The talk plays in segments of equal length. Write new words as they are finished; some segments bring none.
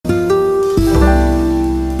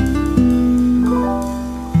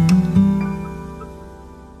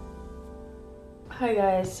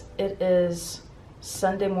guys, it is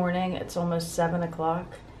Sunday morning. It's almost 7 o'clock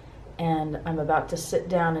and I'm about to sit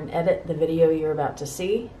down and edit the video you're about to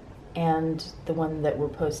see and the one that we'll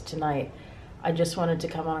post tonight. I just wanted to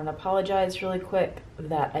come on and apologize really quick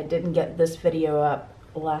that I didn't get this video up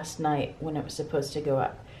last night when it was supposed to go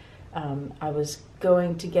up. I was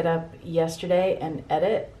going to get up yesterday and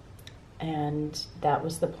edit, and that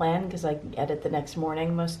was the plan because I edit the next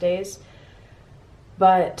morning most days.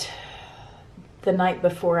 But the night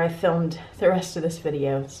before I filmed the rest of this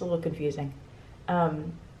video, it's a little confusing.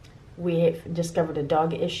 We discovered a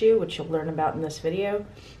dog issue, which you'll learn about in this video,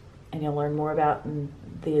 and you'll learn more about in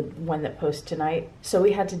the one that posts tonight. So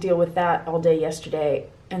we had to deal with that all day yesterday,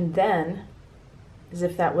 and then, as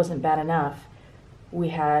if that wasn't bad enough, we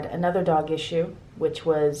had another dog issue, which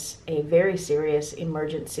was a very serious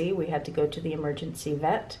emergency. We had to go to the emergency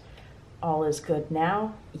vet. All is good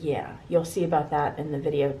now. Yeah, you'll see about that in the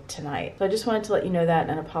video tonight. So I just wanted to let you know that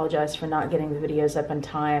and apologize for not getting the videos up in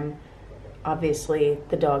time. Obviously,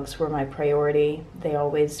 the dogs were my priority. They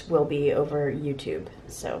always will be over YouTube.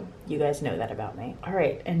 So you guys know that about me. All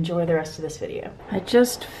right, enjoy the rest of this video. I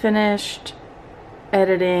just finished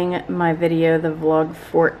editing my video, the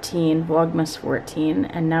VLOGMAS 14,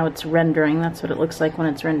 and now it's rendering. That's what it looks like when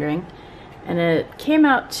it's rendering. And it came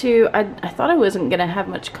out to, I thought I wasn't gonna have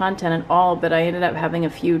much content at all, but I ended up having a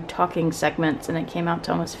few talking segments, and it came out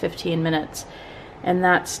to almost 15 minutes. And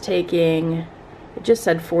that's taking, it just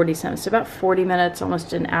said 40 something, so about 40 minutes,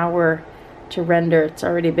 almost an hour to render. It's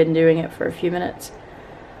already been doing it for a few minutes.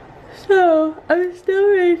 So, I'm still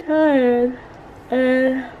really tired.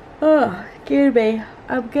 And, oh, excuse me.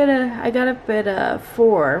 I got up at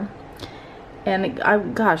 4. And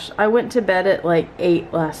I went to bed at like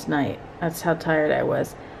 8 last night. That's how tired I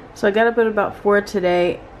was. So I got up at about 4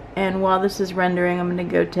 today, and while this is rendering, I'm gonna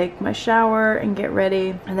go take my shower and get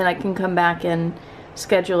ready, and then I can come back and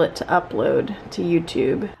schedule it to upload to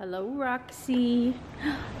YouTube. Hello, Roxy.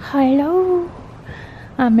 Hello.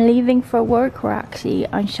 I'm leaving for work, Roxy.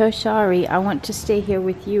 I'm so sorry. I want to stay here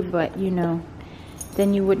with you, but you know,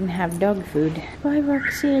 then you wouldn't have dog food. Bye,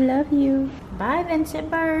 Roxy. I love you. Bye,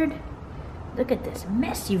 Vincent Bird. Look at this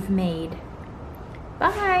mess you've made.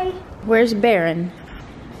 Bye. Where's Baron?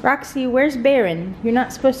 Roxy, where's Baron? You're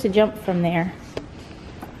not supposed to jump from there.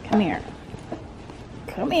 Come here.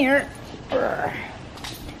 Come here. Urgh.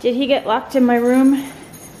 Did he get locked in my room?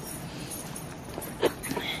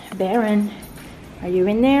 Baron, are you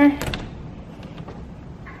in there?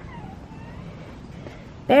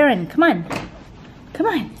 Baron, come on. Come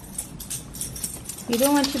on. You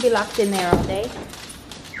don't want to be locked in there all day.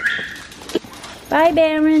 Bye,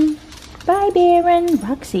 Baron. Bye, Baron.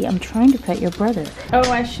 Roxy, I'm trying to pet your brother.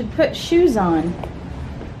 Oh, I should put shoes on.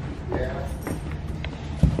 Yeah.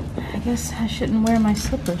 I guess I shouldn't wear my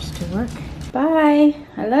slippers to work. Bye.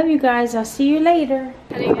 I love you guys. I'll see you later.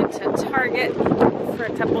 Heading into Target for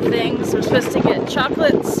a couple things. I'm supposed to get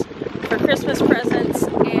chocolates for Christmas presents,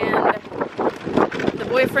 and the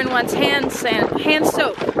boyfriend wants hand soap. And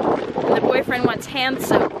the boyfriend wants hand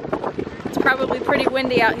soap. It's probably pretty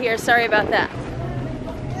windy out here. Sorry about that.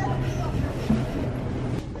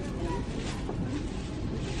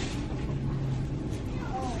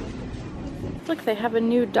 Look, they have a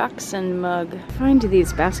new dachshund mug. I find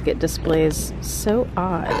these basket displays so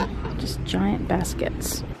odd. Just giant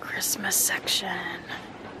baskets. Christmas section.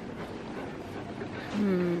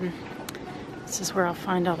 This is where I'll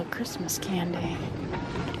find all the Christmas candy.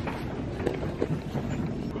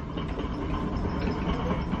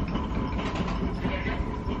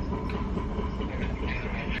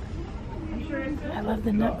 I love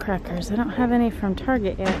the nutcrackers. I don't have any from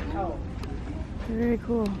Target yet. Very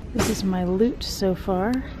cool. This is my loot so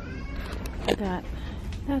far.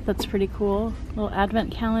 That's pretty cool. Little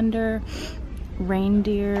advent calendar,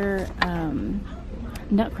 reindeer,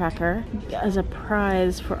 nutcracker as a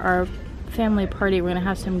prize for our family party. We're gonna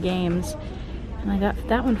have some games, and I got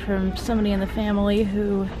that one from somebody in the family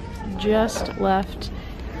who just left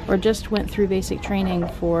or just went through basic training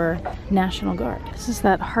for National Guard. This is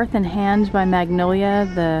that Hearth and Hand by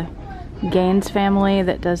Magnolia, the Gaines family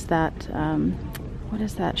that does that. What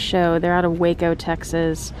is that show? They're out of Waco,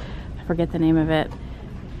 Texas. I forget the name of it.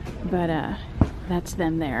 But that's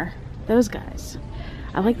them there. Those guys.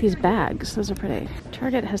 I like these bags. Those are pretty.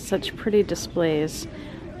 Target has such pretty displays.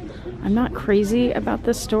 I'm not crazy about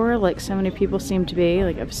this store like so many people seem to be,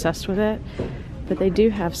 like obsessed with it. But they do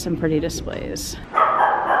have some pretty displays.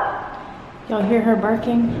 Y'all hear her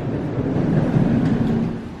barking?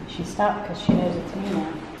 She stopped because she knows it's me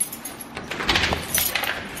now.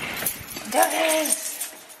 Doggies!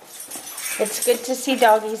 It's good to see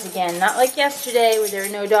doggies again. Not like yesterday where there were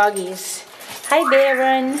no doggies. Hi,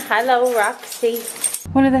 Baron. Hello, Roxy.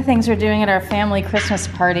 One of the things we're doing at our family Christmas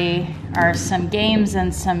party are some games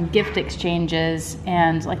and some gift exchanges.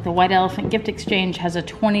 And like the White Elephant gift exchange has a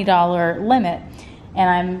 $20 limit. And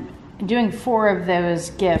I'm doing 4 of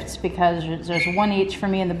those gifts because there's 1 each for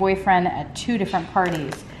me and the boyfriend at 2 different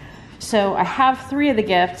parties. So I have 3 of the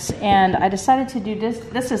gifts, and I decided to do this.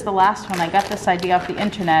 This is the last one. I got this idea off the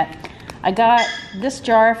internet. I got this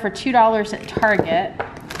jar for $2 at Target,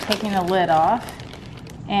 taking the lid off,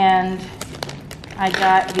 and I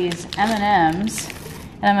got these M&Ms,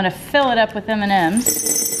 and I'm gonna fill it up with M&Ms.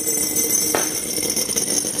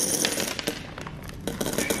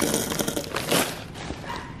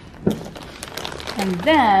 And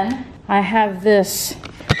then I have this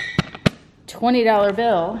 $20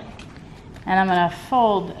 bill, and I'm gonna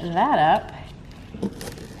fold that up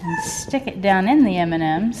and stick it down in the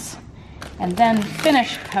M&Ms, and then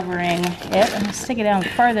finish covering it. I'm gonna stick it down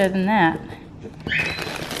farther than that.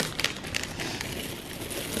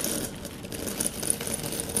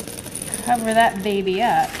 Cover that baby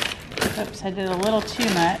up. Oops, I did a little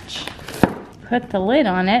too much. Put the lid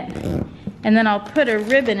on it, and then I'll put a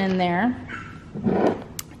ribbon in there,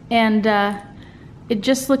 and it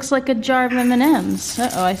just looks like a jar of M&Ms.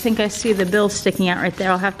 Uh-oh, I think I see the bill sticking out right there.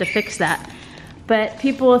 I'll have to fix that. But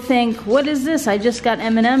people will think, what is this? I just got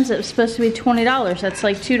M&Ms. It was supposed to be $20. That's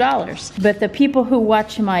like $2. But the people who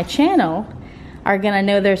watch my channel are gonna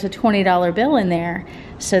know there's a $20 bill in there,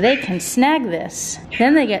 so they can snag this.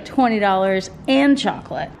 Then they get $20 and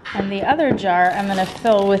chocolate. And the other jar I'm gonna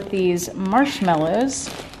fill with these marshmallows,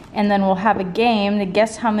 and then we'll have a game to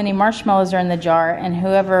guess how many marshmallows are in the jar, and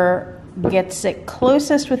whoever gets it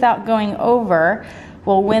closest without going over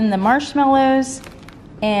will win the marshmallows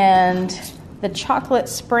and the chocolate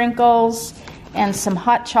sprinkles and some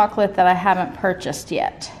hot chocolate that I haven't purchased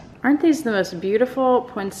yet. Aren't these the most beautiful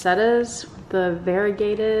poinsettias? The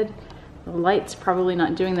variegated. The light's probably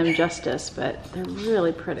not doing them justice, but they're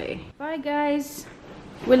really pretty. Bye guys,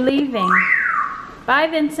 we're leaving. Bye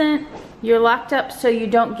Vincent. You're locked up so you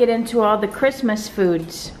don't get into all the Christmas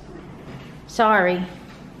foods. Sorry,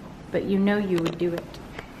 but you know you would do it.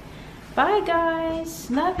 Bye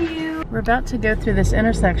guys, love you. We're about to go through this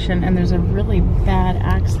intersection and there's a really bad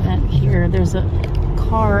accident here. There's a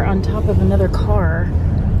car on top of another car.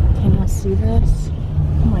 Can y'all see this?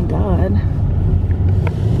 Oh my God.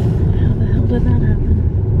 How the hell did that happen?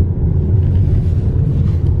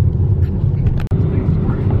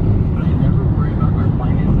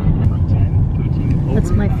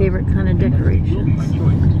 That's my favorite kind of decorations.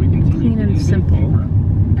 Clean and simple.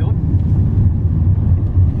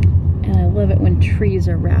 And I love it when trees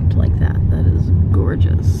are wrapped like that. That is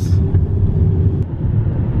gorgeous.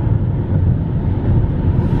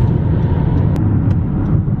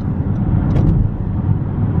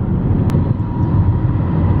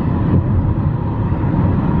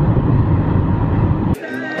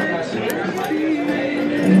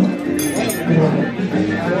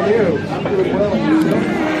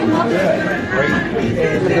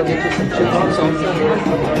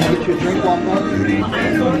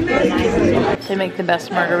 They make the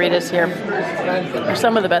best margaritas here. Or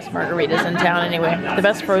some of the best margaritas in town anyway. The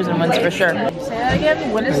best frozen ones for sure. Say that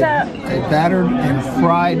again? What is that? A battered and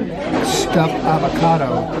fried stuffed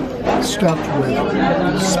avocado stuffed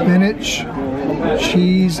with spinach,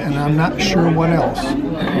 cheese, and I'm not sure what else.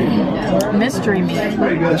 Mystery meat.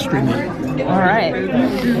 Mystery meat. All right.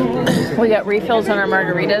 We got refills on our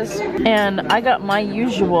margaritas, and I got my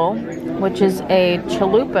usual, which is a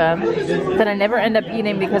chalupa that I never end up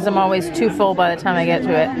eating because I'm always too full by the time I get to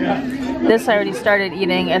it. This I already started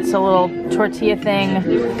eating. It's a little tortilla thing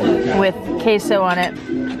with queso on it,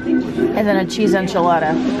 and then a cheese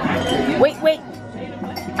enchilada. Wait.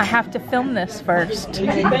 I have to film this first.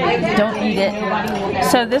 Don't eat it.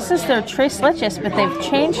 So this is their tres leches, but they've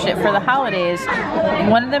changed it for the holidays.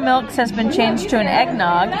 One of the milks has been changed to an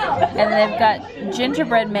eggnog, and they've got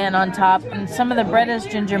gingerbread man on top, and some of the bread is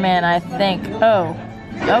ginger man, I think. Oh,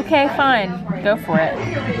 okay, fine. Go for it.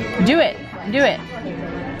 Do it.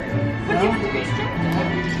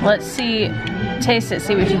 Let's see. Taste it.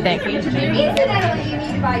 See what you think.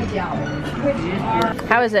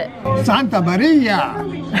 How is it? Santa Maria!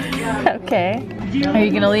 Okay. Are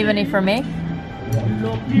you gonna leave any for me?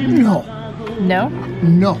 No. No?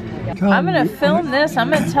 No. I'm gonna film this. I'm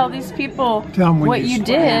gonna tell these people what you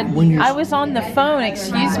did. I was on the phone.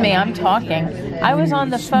 Excuse me, I'm talking. I was on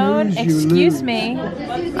the phone. Excuse me.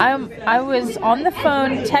 I was on the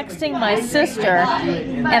phone texting my sister,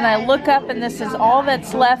 and I look up, and this is all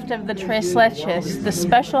that's left of the tres leches, the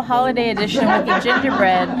special holiday edition with the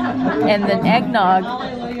gingerbread and the eggnog.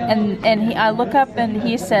 And I look up, and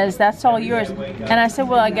he says, "That's all yours." And I said,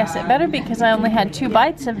 "Well, I guess it better because I only had 2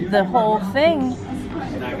 bites of the whole thing."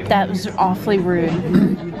 That was awfully rude.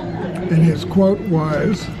 And his quote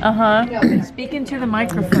was, Speaking to the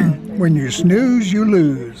microphone. "When you snooze, you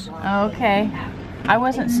lose." Okay. I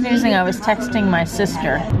wasn't snoozing, I was texting my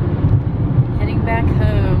sister. Heading back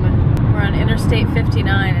home. We're on Interstate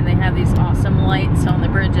 59 and they have these awesome lights on the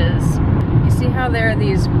bridges. You see how there are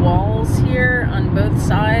these walls here on both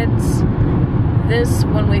sides? This,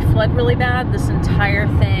 when we flood really bad, this entire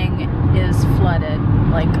thing is flooded,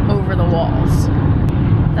 like over the walls.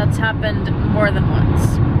 That's happened more than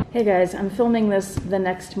once. Hey guys, I'm filming this the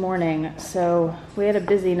next morning, so we had a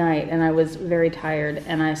busy night and I was very tired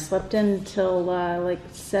and I slept until like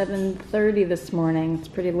 7:30 this morning. It's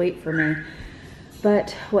pretty late for me.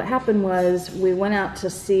 But what happened was we went out to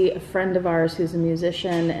see a friend of ours who's a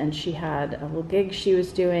musician, and she had a little gig she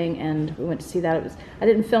was doing, and we went to see that. I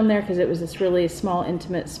didn't film there because it was this really small,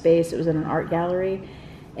 intimate space. It was in an art gallery,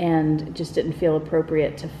 and it just didn't feel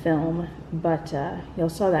appropriate to film. But y'all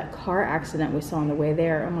saw that car accident we saw on the way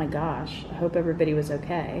there. Oh my gosh, I hope everybody was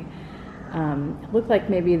okay. It looked like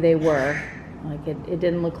maybe they were. Like it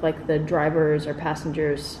didn't look like the drivers or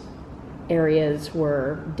passengers areas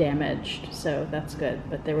were damaged, so that's good.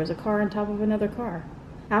 But there was a car on top of another car.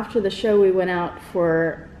 After the show, we went out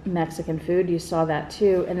for Mexican food. You saw that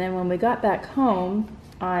too. And then when we got back home,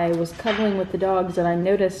 I was cuddling with the dogs and I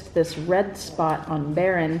noticed this red spot on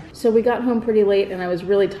Baron. So we got home pretty late and I was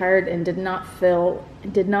really tired and did not feel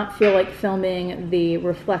like filming the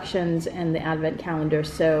reflections and the advent calendar.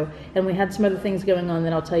 And we had some other things going on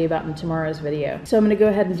that I'll tell you about in tomorrow's video. So I'm gonna go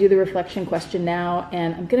ahead and do the reflection question now,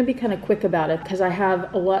 and I'm gonna be kind of quick about it because I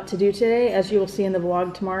have a lot to do today. As you will see in the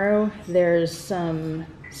vlog tomorrow, there's some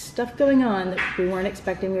stuff going on that we weren't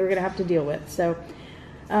expecting we were gonna have to deal with. So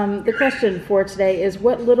the question for today is,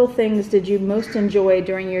 what little things did you most enjoy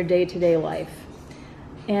during your day-to-day life?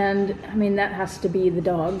 And I mean, that has to be the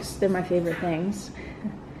dogs. They're my favorite things.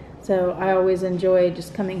 So I always enjoy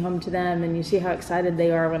just coming home to them, and you see how excited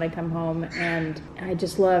they are when I come home, and I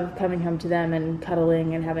just love coming home to them and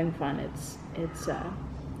cuddling and having fun.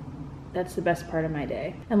 That's the best part of my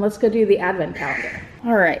day. And let's go do the advent calendar.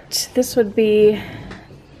 All right, this would be,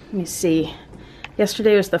 let me see.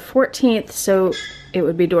 Yesterday was the 14th, so it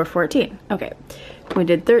would be door 14. Okay, we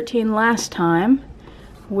did 13 last time.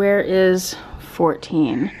 Where is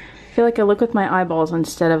 14? I feel like I look with my eyeballs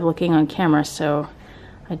instead of looking on camera, so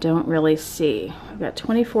I don't really see. I've got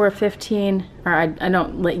 24, 15, or I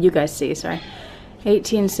don't let you guys see, sorry.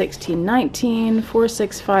 18, 16, 19, 4,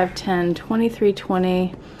 6, 5, 10, 23,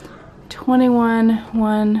 20, 21,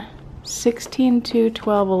 1, 16, 2,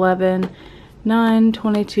 12, 11, 9,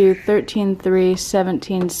 22, 13, 3,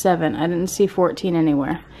 17, 7. I didn't see 14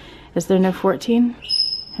 anywhere. Is there no 14?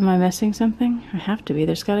 Am I missing something? I have to be.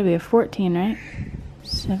 There's got to be a 14, right?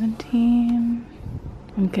 17.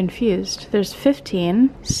 I'm confused. There's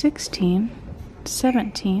 15, 16,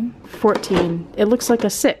 17, 14. It looks like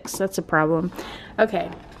a 6. That's a problem.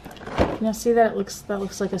 Okay. Can you see that? That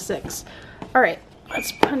looks like a 6. All right.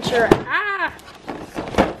 Let's punch her. Ah!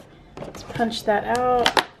 Let's punch that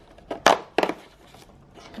out.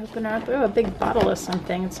 Open her up. Oh, a big bottle of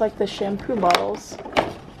something. It's like the shampoo bottles.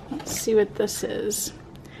 Let's see what this is.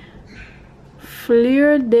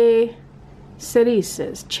 Fleur de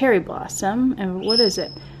Cerises, cherry blossom. And what is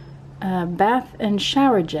it? Bath and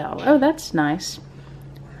shower gel. Oh, that's nice.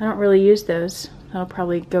 I don't really use those. That'll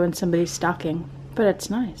probably go in somebody's stocking, but it's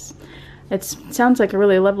nice. It sounds like a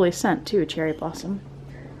really lovely scent too, cherry blossom.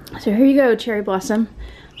 So here you go, cherry blossom.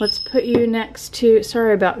 Let's put you next to,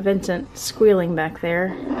 sorry about Vincent squealing back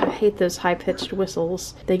there. I hate those high-pitched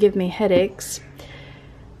whistles. They give me headaches.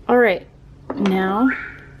 All right, now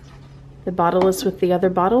the bottle is with the other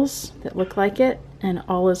bottles that look like it, and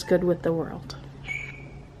all is good with the world.